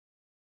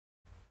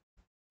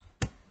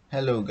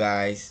Hello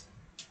guys,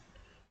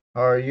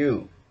 how are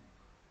you?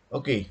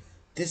 Okay,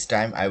 this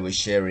time I was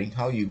sharing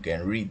how you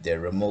can read the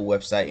remote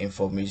website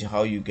information,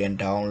 how you can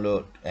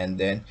download, and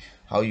then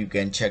how you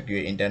can check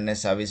your internet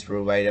service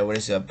provider, what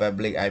is a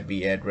public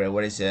IP address,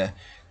 what is the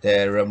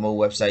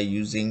remote website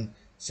using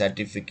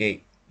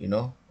certificate,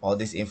 all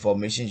this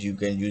information you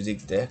can use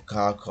it the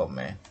car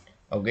command.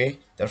 Okay,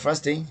 the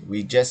first thing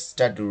we just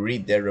start to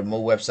read the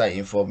remote website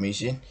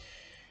information,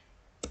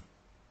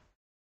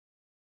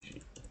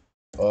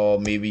 or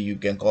maybe you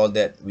can call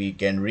that we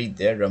can read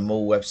the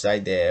remote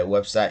website, the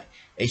website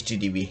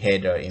http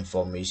header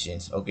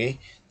informations. Okay,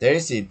 there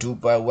is a two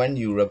part. When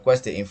you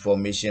request the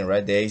information,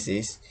 right, there is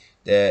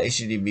the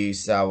http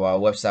server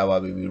web server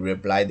will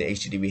reply the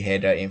http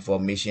header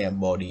information and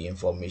body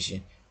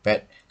information,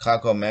 but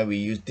command we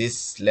use this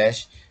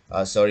slash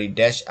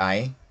dash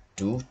I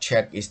to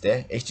check is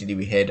the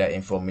http header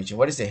information.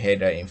 What is the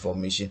header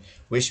information?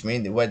 Which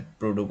means what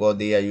protocol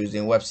they are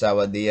using, web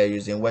server they are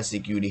using, what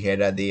security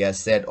header they are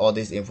set. All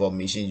this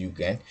information you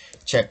can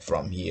check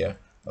from here.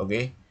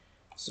 Okay,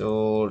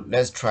 so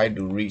let's try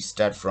to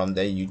restart from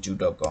the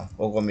youtube.com,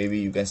 or maybe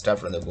you can start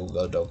from the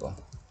google.com.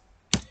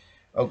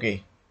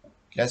 Okay,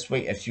 let's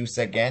wait a few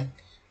seconds.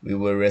 We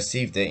will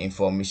receive the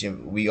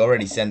information. We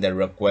already sent the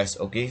request.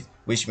 Okay,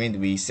 which means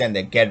we send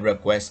the get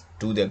request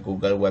to the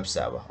google web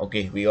server.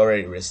 Okay, we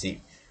already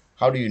received.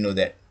 How do you know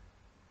that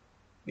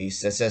we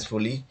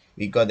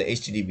got the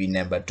http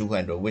number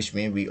 200, which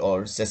means we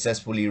all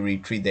successfully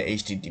retrieve the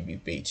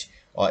http page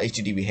or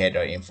http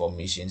header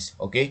informations?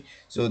 Okay,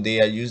 so they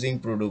are using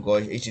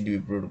protocol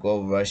http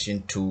protocol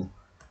version 2.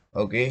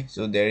 Okay,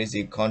 so there is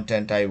a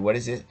content type. What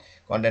is it?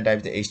 Content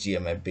type, the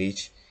html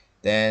page.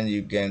 Then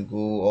you can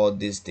go all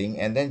this thing,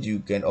 and then you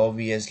can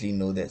obviously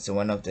know that so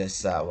one of the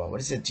server. What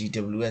is a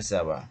gws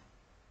server?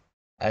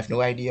 I have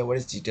no idea what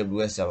is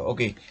GWS server.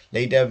 Okay,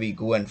 later we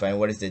go and find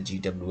what is the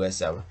GWS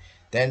server.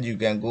 Then you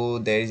can go,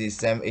 there is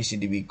some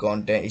HTTP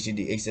content,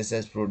 HTTP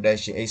XSS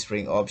production,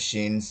 Xpring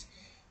options,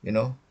 you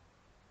know,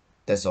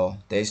 that's all.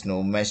 There is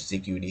no mesh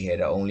security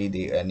header, only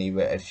they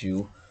enable a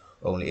few,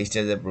 only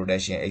XSS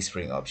production,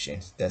 Xpring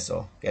options. That's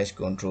all. Cache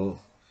control,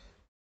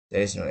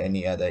 there is no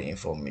any other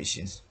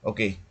informations.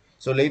 Okay,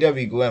 so later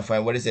we go and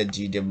find what is the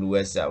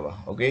GWS server.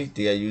 Okay,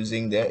 they are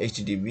using the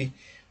HTTP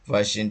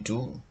version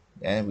 2,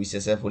 and we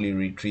successfully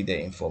retrieve the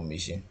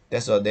information.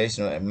 That's all. There is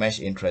no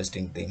much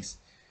interesting things.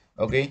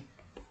 Okay,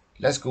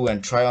 let's go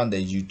and try on the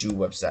YouTube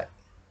website,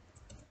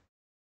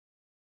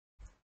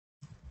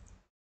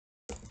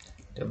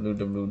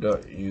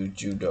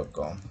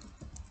 www.youtube.com.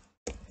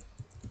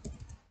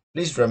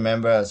 Please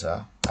remember,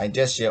 sir, I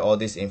just share all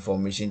this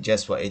information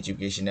just for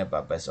educational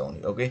purpose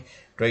only. Okay,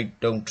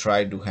 don't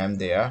try to harm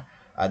their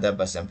other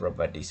person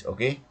properties.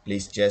 Okay,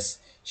 please just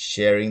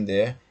sharing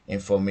the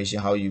information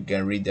how you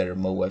can read the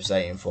remote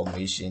website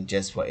information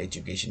just for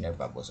educational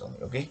purpose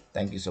only. Okay,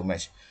 thank you so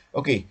much.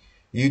 Okay,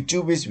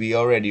 YouTube is we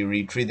already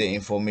retrieve the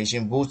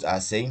information. Both are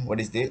saying what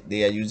is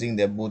they are using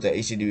the both the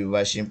http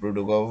version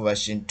protocol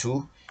version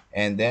 2,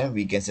 and then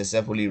we can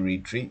successfully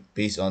retrieve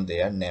based on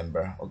their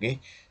number. Okay,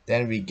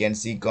 then we can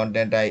see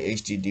content type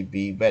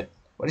http, but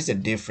what is the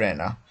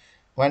difference?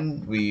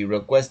 When we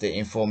request the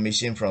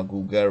information from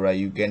google, right,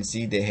 you can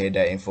see the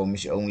header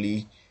information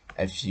only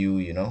a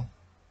few,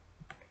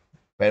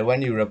 but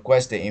when you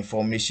request the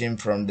information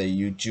from the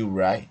youtube,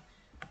 right,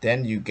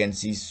 then you can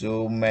see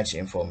so much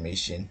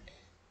information,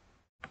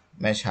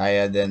 much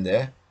higher than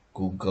the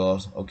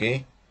google.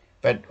 Okay,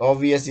 but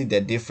obviously the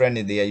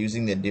different, they are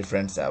using the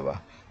different server.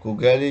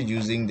 Google is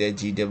using the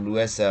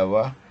gws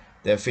server,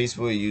 the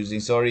facebook is using,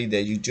 sorry,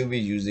 the youtube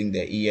is using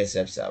the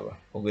esf server.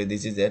 Okay,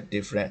 this is the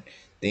different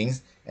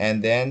things.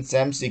 And then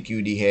some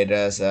security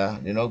headers,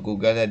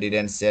 google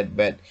didn't set,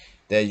 but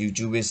the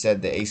youtube is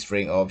set the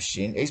xpring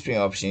option. Xpring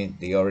option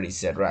they already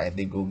set, right?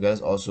 The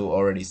google's also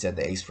already set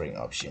the xpring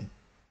option.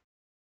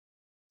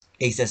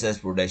 XSS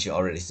protection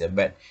already set,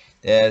 but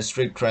the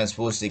strict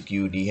transport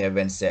security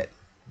haven't set.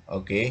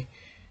 Okay,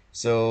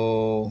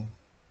 so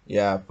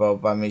yeah,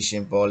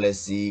 permission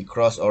policy,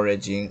 cross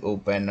origin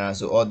opener,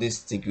 so all these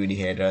security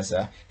headers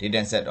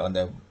didn't set on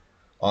the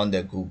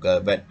google,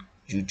 but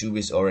youtube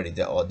is already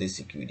there, all this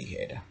security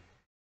header.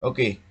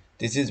 Okay,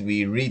 this is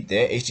we read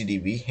the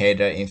http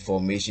header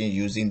information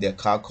using the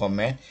car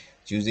command,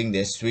 using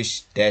the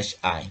switch dash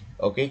I.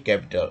 Okay,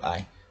 capital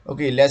I.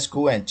 Okay, let's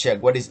go and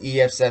check what is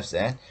ESF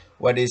and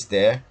what is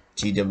the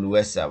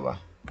GWS server.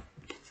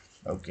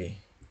 Okay,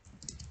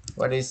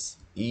 what is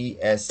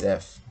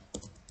ESF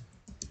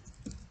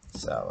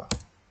server?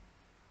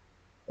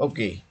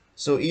 Okay,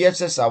 so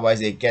ESF server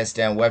is a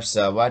custom web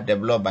server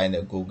developed by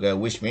the Google,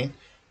 which means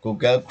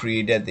Google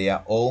created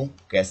their own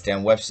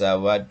custom web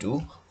server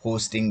to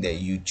hosting the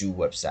YouTube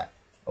website.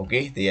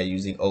 Okay, they are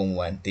using own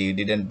one. They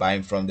didn't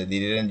buy from they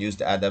didn't use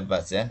the other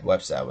version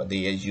web server.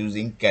 They are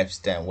using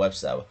custom web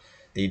server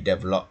they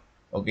develop.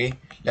 Okay,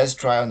 let's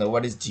try on the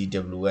what is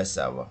GWS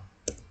server.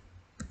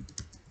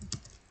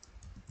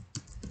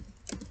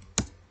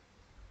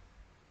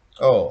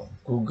 Oh,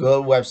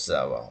 Google web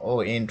server.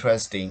 Oh,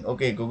 interesting.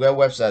 Okay, Google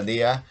web server,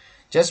 they are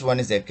Just one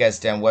is a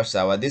custom web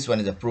server, this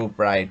one is a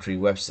proprietary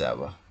web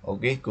server.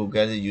 Okay,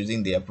 Google is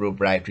using their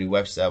proprietary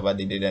web server.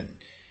 They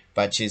didn't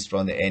purchase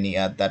from any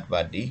other third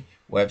party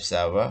web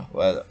server,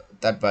 well,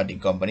 third party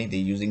company. They're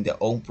using their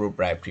own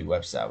proprietary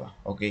web server.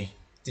 Okay,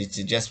 this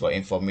is just for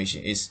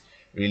information. It's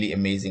really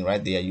amazing,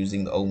 right? They are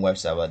using their own web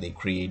server they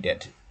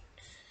created.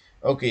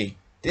 Okay,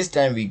 this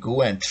time we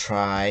go and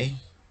try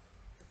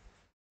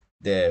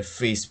the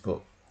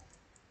Facebook.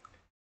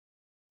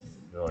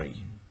 Sorry,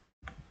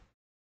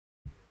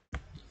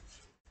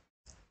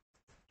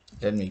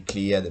 let me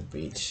clear the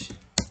page.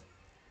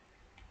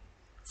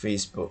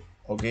 Facebook.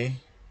 Okay,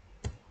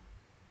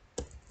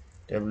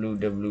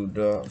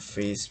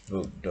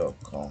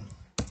 www.facebook.com.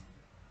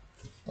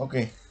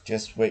 okay,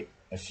 just wait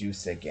a few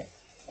seconds.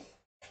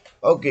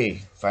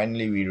 Okay,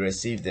 finally we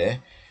received the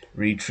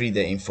retrieve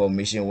the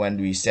information.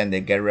 When we send the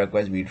get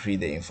request, we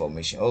retrieve the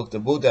information. Oh, the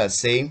both are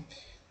same.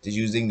 They're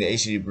using the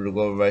HTTP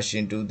protocol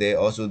version 2. They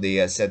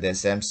are set the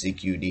same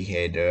security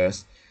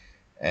headers,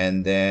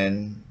 and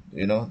then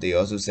they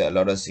also set a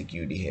lot of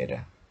security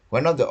header.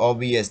 One of the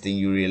obvious thing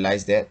you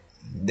realize that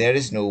there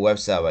is no web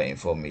server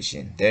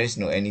information. There is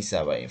no any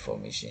server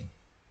information.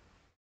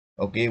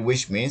 Okay,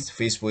 which means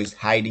Facebook is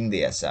hiding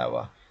their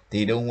server.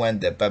 They don't want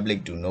the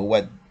public to know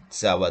what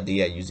server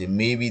they are using.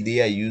 Maybe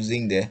they are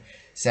using the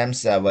same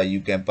server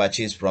you can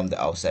purchase from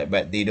the outside,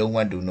 but they don't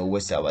want to know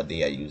what server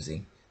they are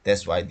using.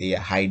 That's why they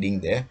are hiding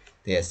their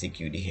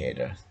security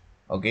header.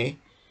 Okay,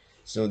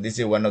 so this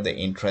is one of the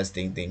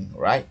interesting thing,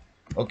 right?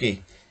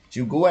 Okay,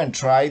 you go and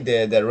try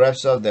the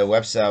rest of the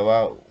web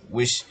server,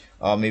 which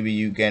maybe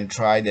you can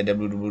try the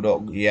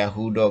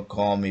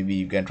www.yahoo.com. maybe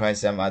you can try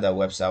some other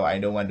web server. I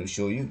don't want to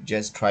show you,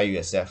 just try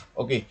yourself.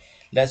 Okay,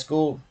 let's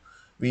go.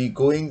 We're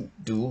going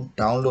to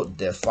download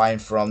the file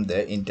from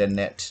the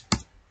internet.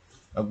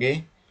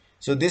 Okay,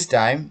 so this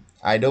time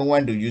I don't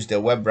want to use the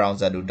web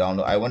browser to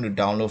download. I want to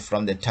download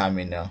from the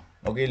terminal.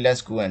 Okay,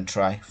 let's go and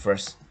try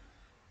first.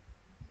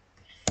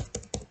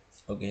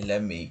 Okay,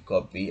 let me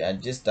copy,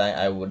 and this time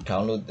I would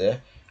download the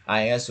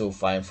ISO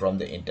file from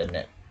the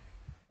internet.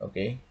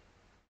 Okay,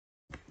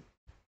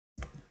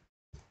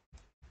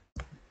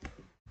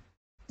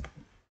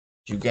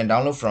 you can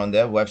download from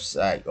the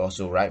website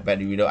also, right? But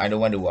I don't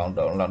want to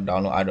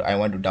download. I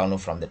want to download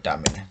from the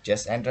terminal.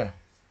 Just enter.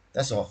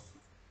 That's all.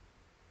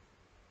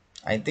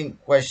 I think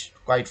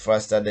quite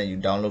faster than you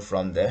download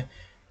from the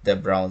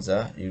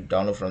browser. You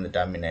download from the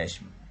terminal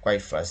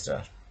quite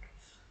faster.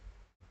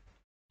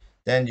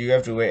 Then you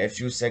have to wait a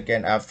few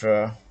seconds.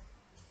 After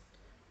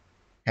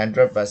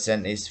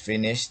 100% is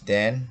finished,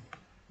 then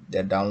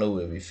the download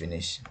will be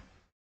finished.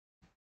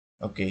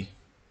 Okay,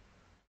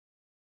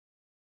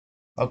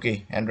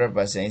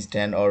 100% is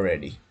done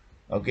already.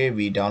 Okay,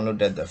 we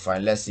downloaded the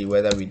file. Let's see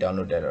whether we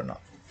downloaded or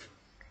not.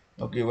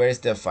 Okay, where is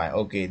the file?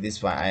 Okay, this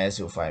file,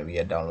 ISO file. We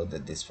have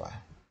downloaded this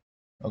file.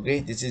 Okay,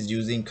 this is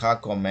using car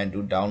command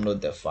to download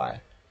the file.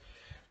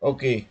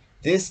 Okay,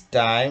 this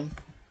time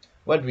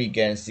what we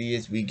can see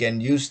is we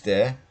can use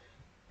the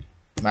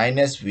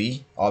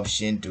 -v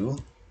option to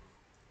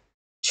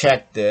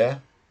check the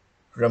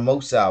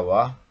remote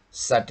server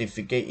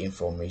certificate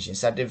information.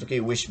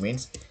 Certificate, which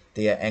means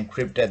they are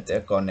encrypted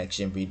the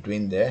connection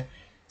between the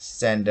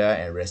sender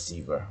and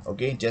receiver.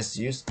 Okay, just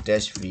use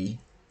 -v.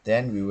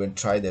 Then we will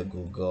try the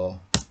Google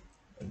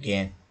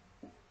again.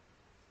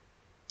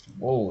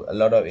 Oh, a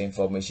lot of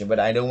information, but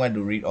I don't want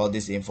to read all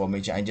this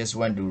information. I just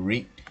want to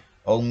read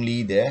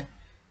only the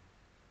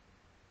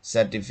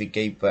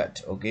certificate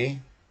part.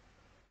 Okay,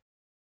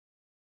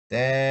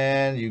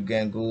 then you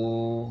can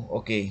go.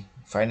 Okay,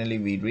 finally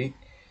we read.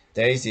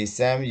 There is a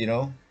SAM,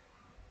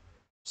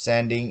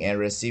 sending and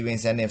receiving,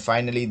 sending.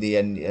 Finally they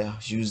are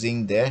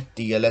using the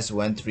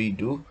TLS13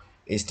 to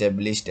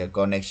establish the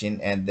connection,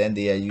 and then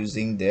they are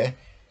using the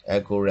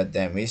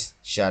algorithm is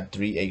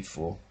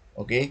SHA-384.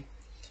 Okay,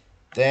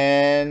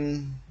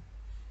 then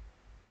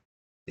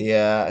they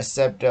are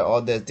accepted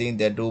all the thing.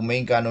 The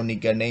domain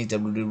canonical name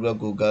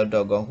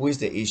www.google.com. Who is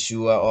the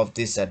issuer of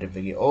this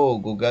certificate? Oh,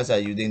 Google's are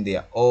using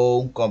their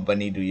own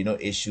company to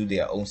issue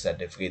their own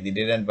certificate. They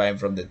didn't buy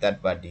from the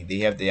third party. They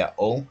have their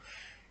own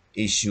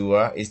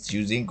issuer. Is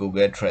using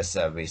Google Trust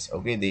Service.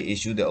 Okay, they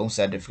issue their own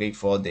certificate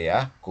for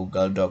their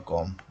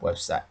google.com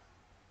website.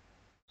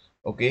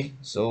 Okay,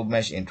 so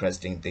much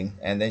interesting thing.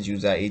 And then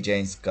user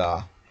agent's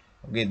car.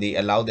 Okay, they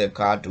allow the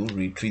car to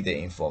retrieve the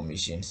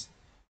informations.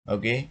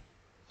 Okay,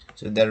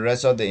 so the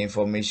rest of the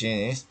information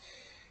is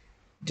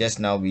just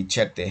now we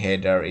check the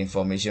header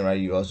information, right?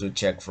 You also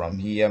check from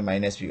here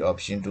 -v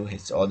option to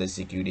hit all the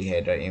security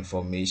header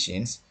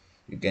informations.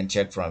 You can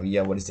check from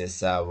here what is the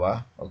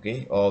server.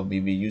 Okay, or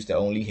maybe use the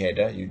only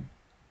header. You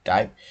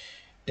type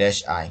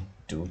 -i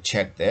to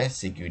check the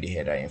security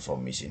header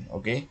information.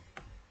 Okay,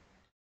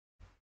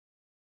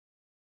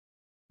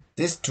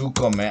 these two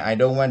command I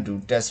don't want to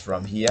test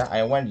from here.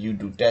 I want you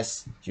to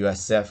test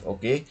yourself.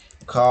 Okay,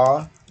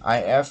 call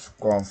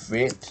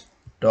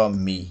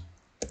ifconfig.me.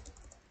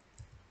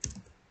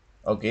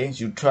 okay,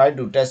 you try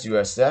to test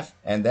yourself.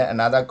 And then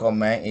another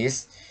command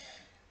is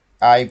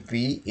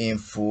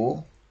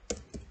ipinfo.io.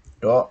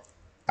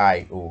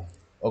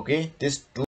 Okay, this two